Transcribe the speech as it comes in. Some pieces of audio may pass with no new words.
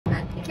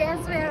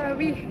Guess where are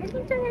we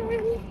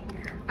headed?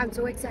 I'm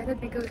so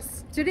excited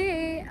because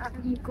today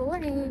I'm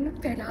going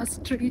PETTAH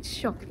Street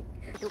Shopping.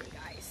 Look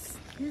guys,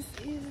 this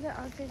is the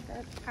outfit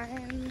that I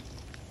am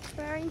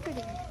wearing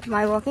today.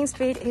 My walking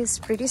speed is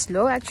pretty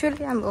slow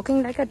actually. I'm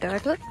walking like a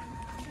turtle.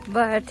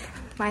 But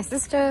my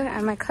sister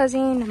and my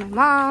cousin and my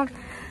mom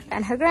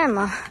and her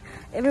grandma,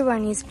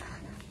 everyone is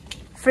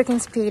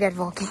freaking speed at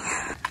walking.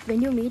 When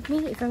you meet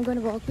me, if I'm going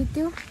to walk with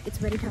you, it's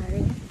very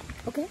tiring.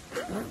 Okay?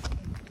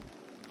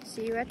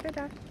 See you at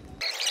PETTAH.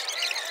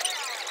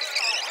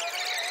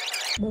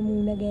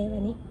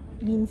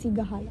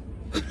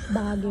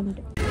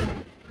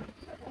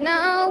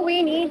 Now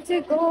we need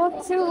to go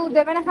to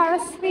Devanahara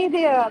Street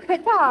there,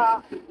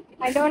 PETTAH.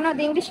 I don't know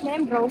the English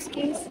name,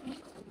 broskies.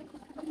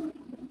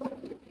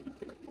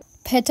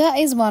 PETTAH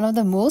is one of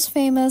the most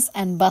famous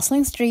and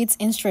bustling streets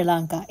in Sri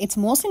Lanka. It's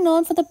mostly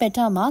known for the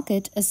PETTAH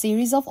Market, a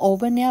series of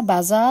open-air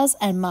bazaars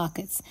and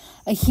markets.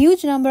 A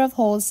huge number of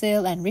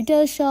wholesale and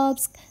retail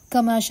shops,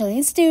 commercial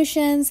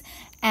institutions,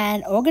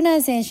 and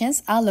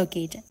organizations are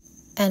located.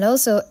 And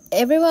also,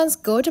 everyone's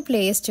go-to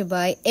place to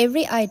buy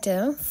every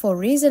item for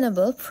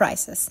reasonable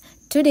prices.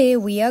 Today,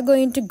 we are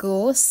going to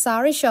go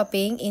sari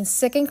shopping in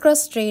Second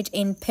Cross Street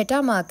in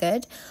PETTAH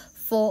Market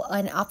for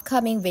an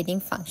upcoming wedding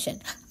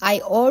function. I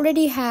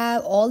already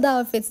have all the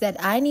outfits that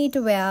I need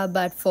to wear,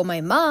 but for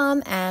my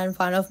mom and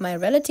one of my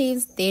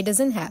relatives, they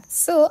doesn't have.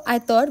 So I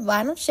thought,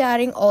 why not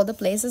sharing all the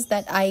places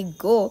that I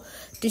go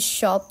to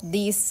shop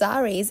these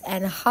saris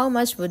and how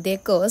much would they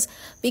cost,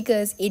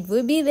 because it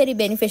would be very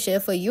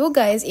beneficial for you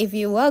guys if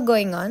you are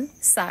going on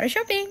sari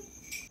shopping.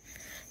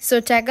 So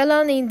tag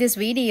along in this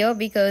video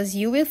because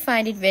you will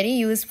find it very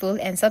useful,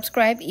 and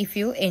subscribe if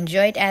you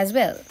enjoy it as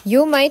well.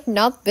 You might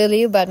not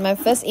believe, but my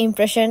first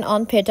impression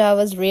on PETTAH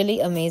was really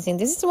amazing.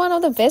 This is one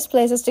of the best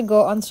places to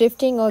go on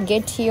thrifting or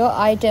get your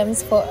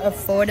items for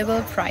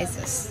affordable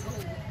prices.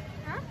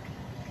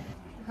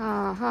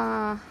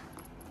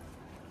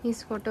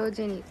 He's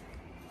photogenic.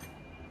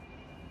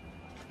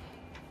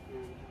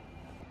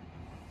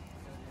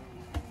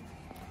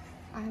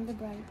 I'm the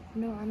bride.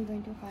 No, I'm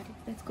going to a party.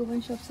 Let's go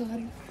and shop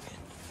sari.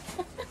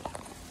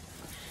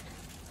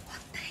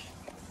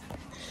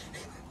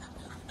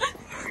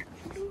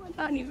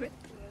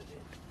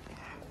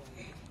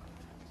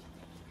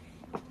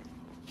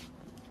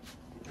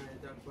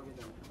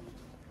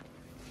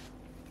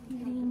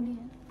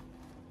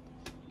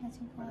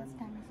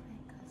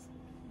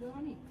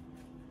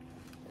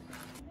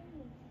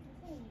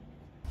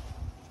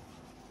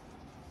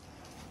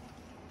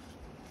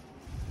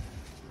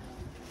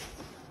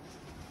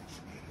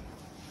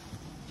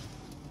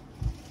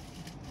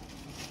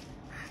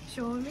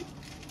 Show me.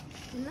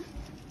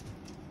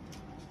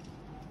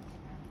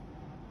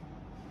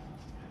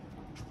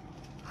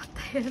 What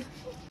the hell?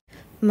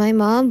 My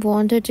mom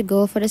wanted to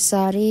go for a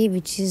sari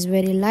which is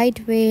very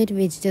lightweight,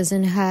 which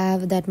doesn't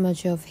have that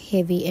much of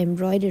heavy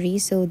embroidery,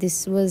 so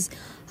this was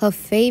her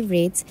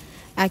favorites.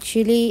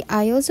 Actually,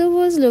 I also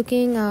was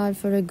looking out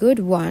for a good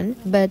one,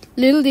 but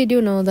little did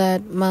you know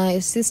that my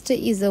sister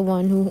is the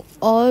one who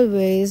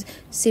always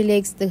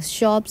selects the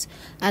shops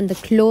and the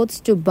clothes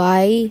to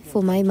buy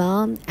for my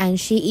mom, and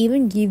she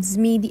even gives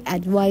me the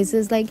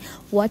advices like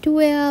what to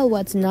wear,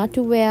 what's not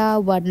to wear,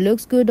 what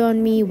looks good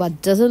on me,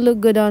 what doesn't look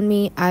good on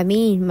me. I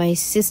mean, my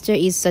sister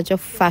is such a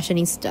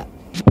fashionista.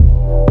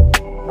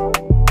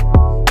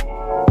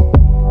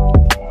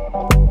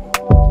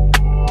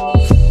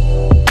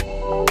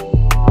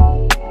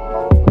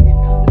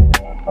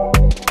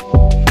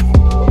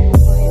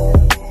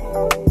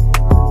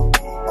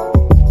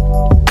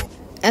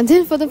 And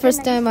then for the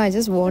first time, I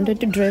just wanted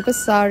to drape a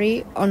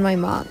sari on my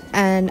mom.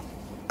 And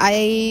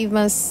I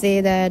must say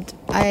that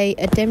I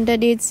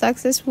attempted it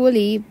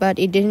successfully, but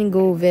it didn't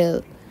go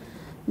well.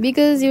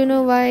 Because you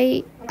know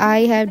why?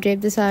 I have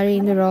draped the sari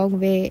in the wrong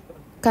way.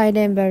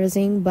 Kinda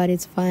embarrassing, but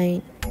it's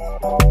fine.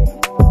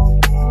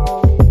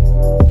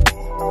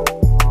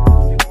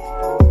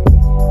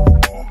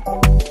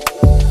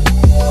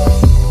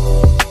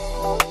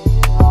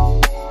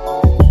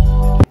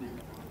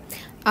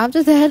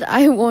 After that,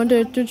 I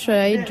wanted to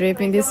try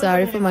draping this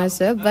sari for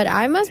myself, but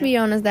I must be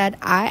honest that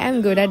I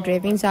am good at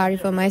draping sari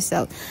for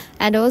myself.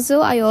 And also,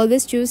 I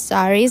always choose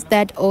saris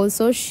that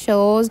also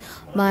shows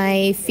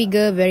my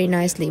figure very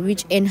nicely,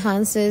 which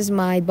enhances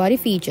my body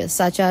features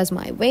such as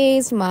my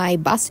waist, my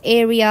bust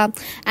area.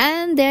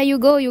 And there you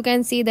go, you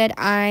can see that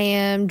I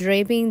am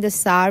draping the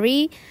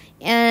sari,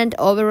 and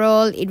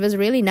overall it was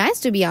really nice,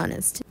 to be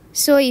honest.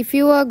 So if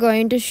you are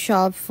going to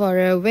shop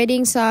for a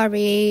wedding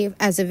sari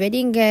as a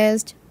wedding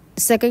guest,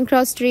 Second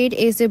Cross Street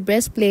is the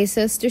best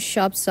places to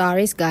shop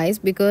saris, guys,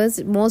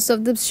 because most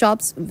of the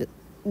shops,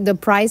 the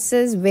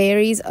prices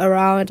varies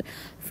around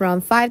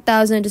from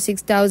 5,000 to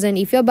 6,000.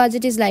 If your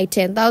budget is like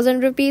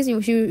 10,000 rupees,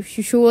 you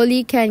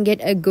surely can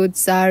get a good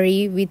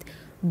sari with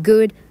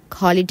good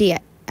quality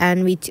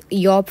and with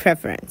your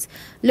preference.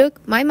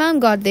 Look, my mom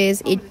got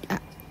this. It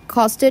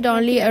costed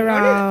only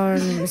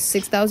around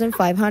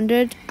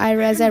 6,500,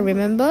 as I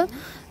remember.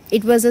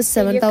 It was a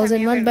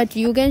 7,000 one, but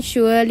you can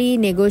surely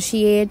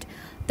negotiate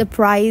the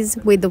price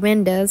with the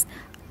vendors.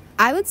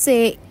 I would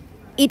say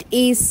it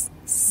is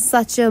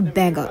such a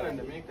banger.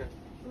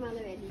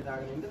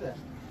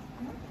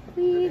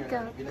 We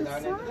got the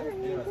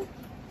sari.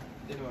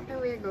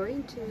 And we're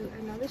going to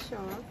another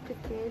shop to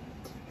get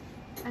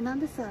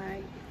another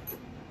sari.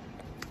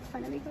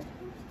 Finally got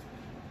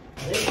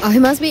it. I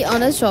must be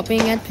honest,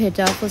 shopping at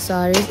PETTAH for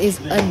saris is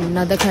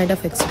another kind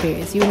of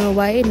experience. You know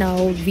why?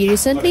 Now, we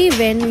recently,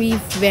 when we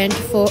went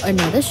for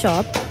another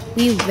shop,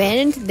 we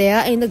went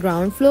there in the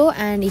ground floor,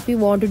 and if we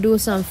want to do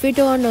some fit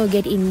on or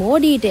get in more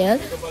detail,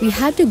 we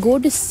had to go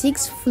to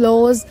 6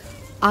 floors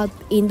up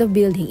in the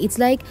building. It's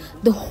like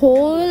the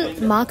whole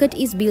market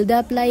is built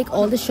up, like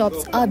all the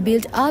shops are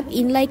built up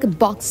in like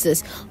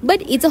boxes,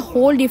 but it's a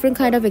whole different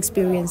kind of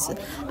experience.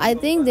 I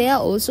think they are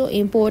also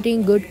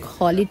importing good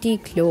quality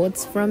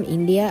clothes from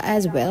India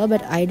as well,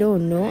 but I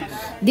don't know.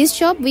 This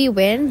shop we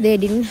went, they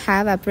didn't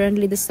have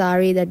apparently the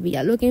sari that we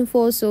are looking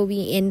for, so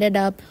we ended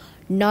up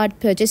not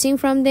purchasing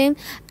from them.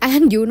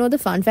 And you know, the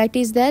fun fact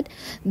is that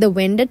the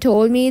vendor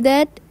told me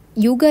that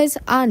you guys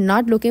are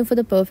not looking for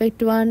the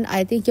perfect one.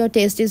 I think your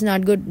taste is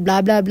not good,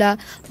 blah blah blah.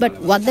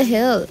 But what the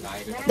hell,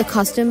 the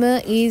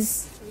customer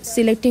is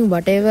selecting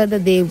whatever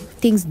that they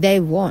thinks they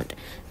want.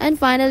 And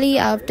finally,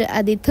 after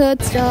at the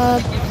third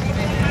stop,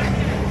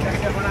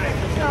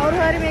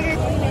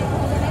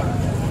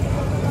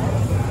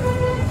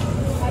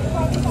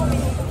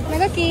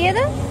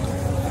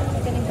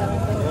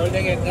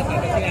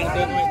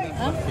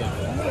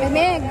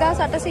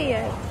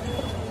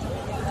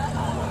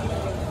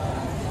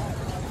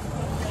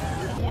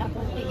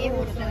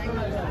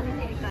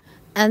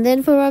 and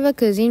then for our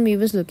cousin, we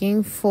was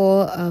looking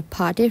for a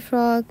party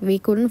frock. We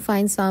couldn't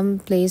find some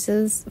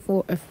places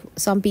for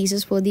some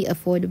pieces for the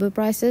affordable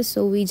prices,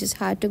 so we just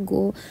had to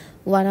go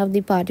one of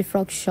the party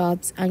frock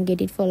shops and get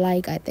it for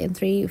like, I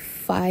think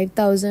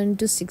 5,000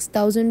 to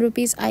 6,000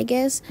 rupees, I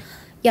guess.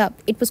 Yeah,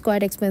 it was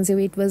quite expensive.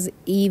 It was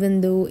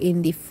even though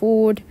in the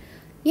Ford.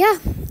 Yeah,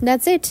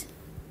 that's it.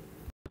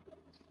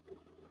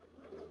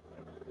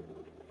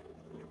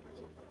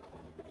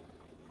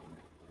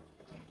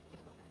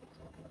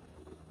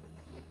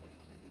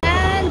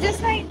 And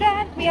just like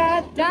that, we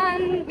are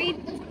done with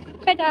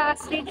PETTAH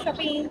Street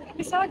Shopping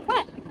episode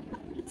 1.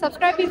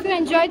 Subscribe if you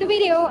enjoyed the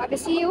video. I will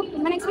see you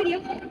in my next video.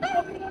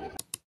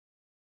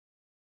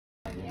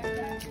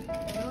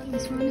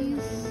 This one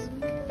is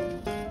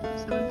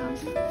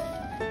 7,000.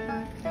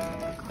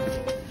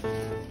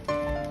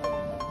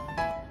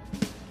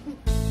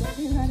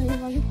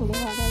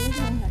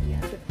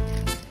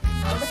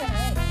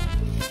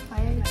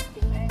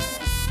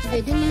 They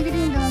didn't make it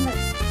in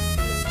the